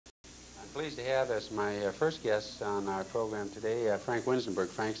Pleased to have as my first guest on our program today, Frank Winzenburg.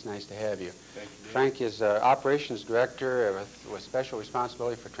 Frank's nice to have you. Thank you, Dave. Frank is Operations Director with special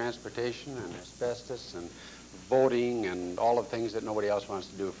responsibility for transportation and asbestos and voting and all the things that nobody else wants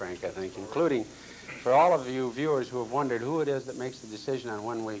to do, Frank, I think, including for all of you viewers who have wondered who it is that makes the decision on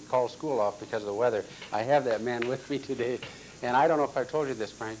when we call school off because of the weather. I have that man with me today. And I don't know if I told you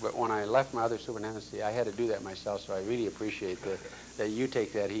this, Frank, but when I left my other superintendency, I had to do that myself, so I really appreciate that you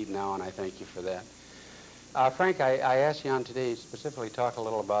take that heat now, and I thank you for that. Frank, I asked you on today specifically talk a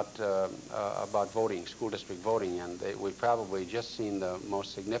little about voting, school district voting, and we've probably just seen the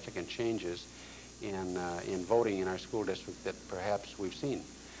most significant changes in voting in our school district that perhaps we've seen.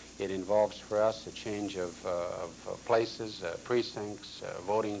 It involves for us a change of places, precincts,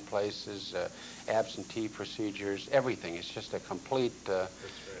 voting places, absentee procedures, everything. It's just a complete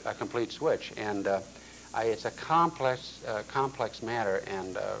switch, and it's a complex matter.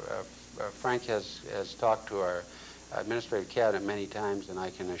 And Frank has talked to our administrative cabinet many times, and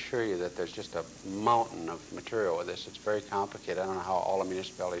I can assure you that there's just a mountain of material with this. It's very complicated. I don't know how all the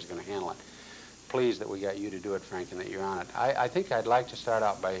municipalities are going to handle it. Pleased that we got you to do it, Frank, and that you're on it. I think I'd like to start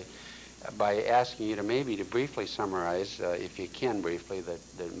out by asking you to briefly summarize, if you can briefly,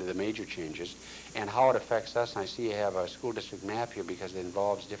 the major changes and how it affects us. And I see you have a school district map here because it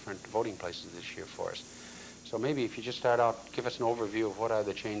involves different voting places this year for us. So maybe if you just start out, give us an overview of what are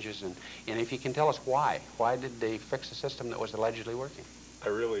the changes, and if you can tell us why. Why did they fix a system that was allegedly working? I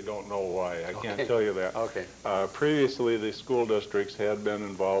really don't know why. I can't tell you that. Okay. Previously, the school districts had been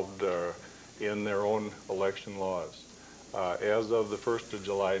involved in their own election laws. As of the 1st of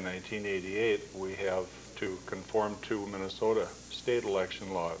July, 1988, we have to conform to Minnesota state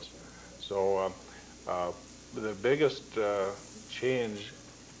election laws. So the biggest change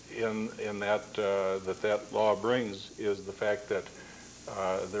in that law brings is the fact that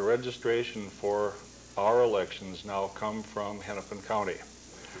the registration for our elections now come from Hennepin County.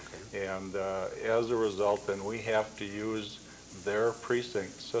 Okay. And as a result, then we have to use their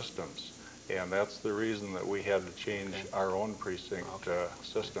precinct systems. And that's the reason that we had to change our own precinct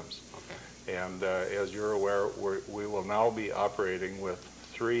systems. Okay. And as you're aware, we will now be operating with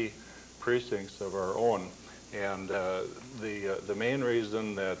 3 precincts of our own. And the main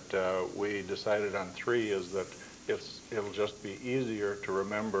reason that we decided on 3 is that it'll just be easier to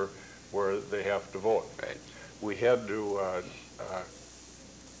remember where they have to vote. Right. We had to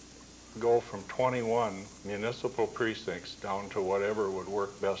go from 21 municipal precincts down to whatever would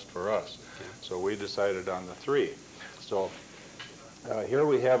work best for us. Okay. So we decided on the 3. So here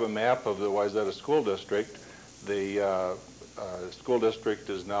we have a map of the Wayzata School District. The school district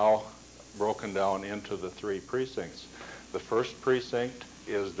is now broken down into the 3 precincts. The first precinct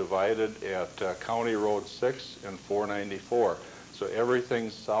is divided at County Road 6 and 494. So everything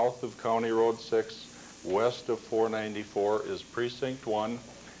south of County Road 6, west of 494 is Precinct 1.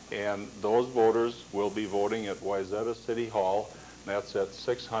 And those voters will be voting at Wayzata City Hall. That's at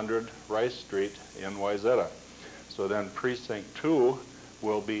 600 Rice Street in Wayzata. So then Precinct 2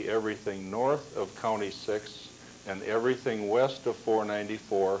 will be everything north of County 6 and everything west of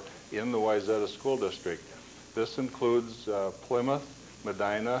 494 in the Wayzata School District. This includes Plymouth,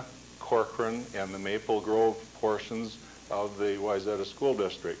 Medina, Corcoran, and the Maple Grove portions of the Wayzata School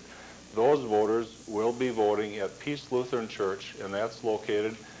District. Those voters will be voting at Peace Lutheran Church, and that's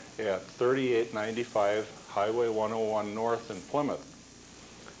located at 3895 Highway 101 North in Plymouth.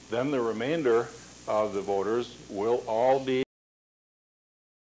 Then the remainder of the voters will all be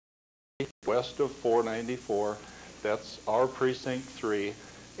west of 494. That's our Precinct 3,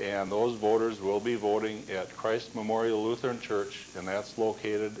 and those voters will be voting at Christ Memorial Lutheran Church, and that's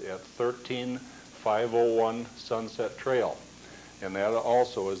located at 13501 Sunset Trail, and that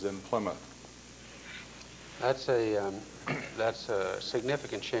also is in Plymouth. That's a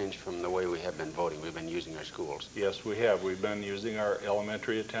significant change from the way we have been voting. We've been using our schools. Yes, we have. We've been using our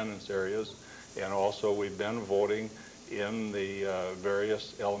elementary attendance areas, and also we've been voting in the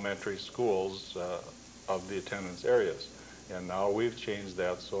various elementary schools of the attendance areas. And now we've changed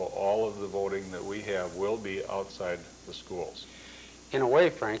that, so all of the voting that we have will be outside the schools. In a way,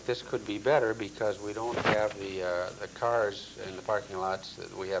 Frank, this could be better because we don't have the cars in the parking lots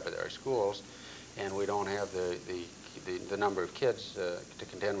that we have at our schools, and we don't have the number of kids to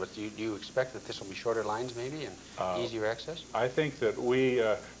contend with. Do you expect that this will be shorter lines maybe and easier access? I think that we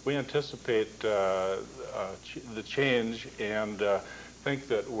anticipate the change and think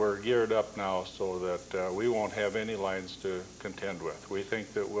that we're geared up now so that we won't have any lines to contend with. We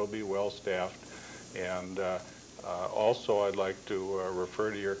think that we'll be well staffed, and also I'd like to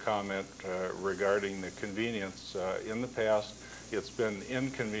refer to your comment regarding the convenience. In the past, it's been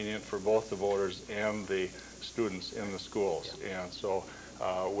inconvenient for both the voters and the students in the schools. Yeah. And so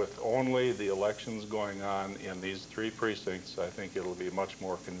with only the elections going on in these 3 precincts, I think it'll be much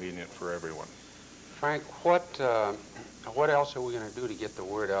more convenient for everyone. Frank, what else are we going to do to get the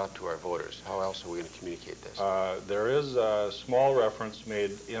word out to our voters? How else are we going to communicate this? There is a small reference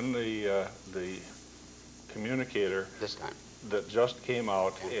made in the communicator This time. that just came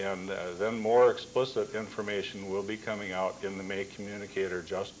out, and then more explicit information will be coming out in the May communicator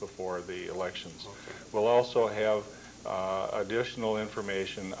just before the elections. Okay. We'll also have additional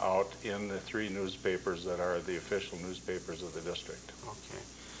information out in the 3 newspapers that are the official newspapers of the district. Okay.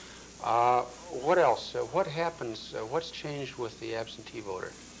 What else? What happens? What's changed with the absentee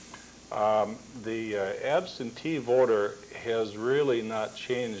voter? The absentee voter has really not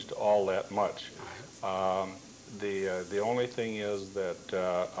changed all that much. The only thing is that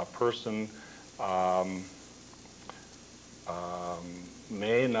a person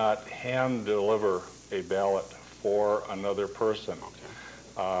may not hand deliver a ballot for another person.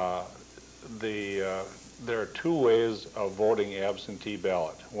 Okay. There are 2 ways of voting absentee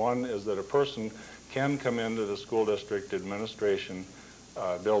ballot. One is that a person can come into the school district administration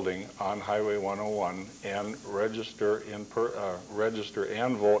building on Highway 101 and register and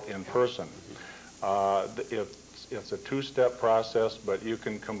vote in person. It's a 2-step process, but you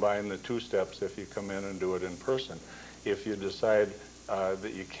can combine the 2 steps if you come in and do it in person. If you decide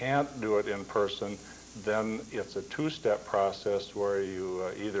that you can't do it in person, then it's a 2-step process where you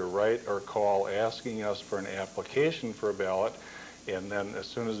either write or call asking us for an application for a ballot, and then as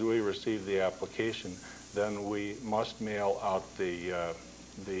soon as we receive the application, then we must mail out the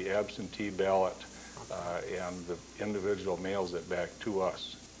absentee ballot, and the individual mails it back to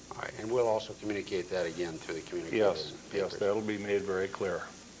us. All right, and we'll also communicate that again through the communicator. Yes, that'll be made very clear.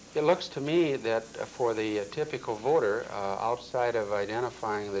 It looks to me that for the typical voter, outside of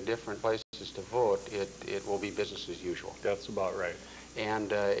identifying the different places to vote, it will be business as usual. That's about right.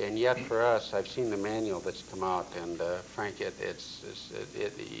 And yet for us, I've seen the manual that's come out, and Frank,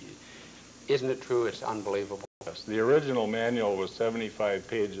 isn't it true? It's unbelievable. Yes, the original manual was 75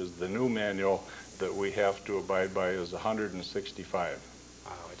 pages. The new manual that we have to abide by is 165.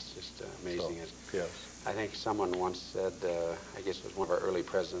 Wow, it's just amazing. So, yes. I think someone once said, I guess it was one of our early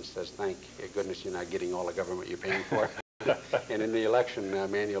presidents, says, thank goodness you're not getting all the government you're paying for. And in the election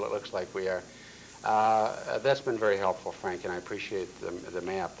manual, it looks like we are. That's been very helpful, Frank, and I appreciate the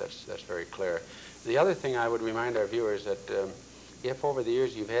map. That's very clear. The other thing I would remind our viewers that if over the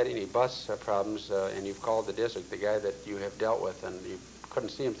years you've had any bus problems and you've called the district, the guy that you have dealt with, and you couldn't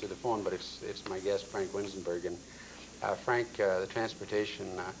see him through the phone, but it's my guest, Frank Winzenburg. And Frank, the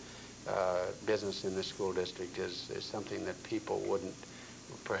transportation business in this school district is something that people wouldn't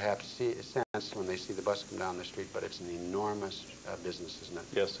perhaps sense when they see the bus come down the street, but it's an enormous business, isn't it?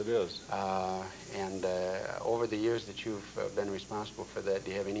 Yes, it is. And over the years that you've been responsible for that,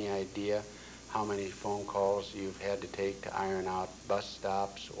 do you have any idea how many phone calls you've had to take to iron out bus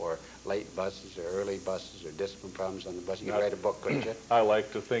stops or late buses or early buses or discipline problems on the bus? You could write a book, couldn't you? I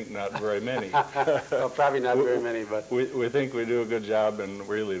like to think not very many. Well, probably not very many, but... We think we do a good job and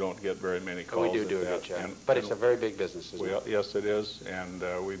really don't get very many calls. We do a good job. But it's a very big business, isn't it? Yes, it is, and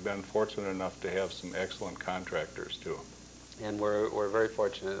we've been fortunate enough to have some excellent contractors, too. And we're very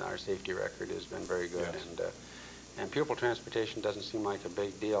fortunate. Our safety record has been very good. Yes. And pupil transportation doesn't seem like a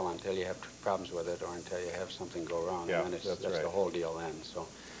big deal until you have problems with it or until you have something go wrong. Yeah, and then that's right. the whole deal then. So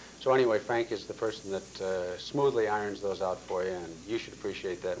anyway, Frank is the person that smoothly irons those out for you, and you should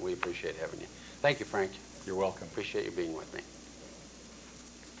appreciate that, and we appreciate having you. Thank you, Frank. You're welcome. Appreciate you being with me.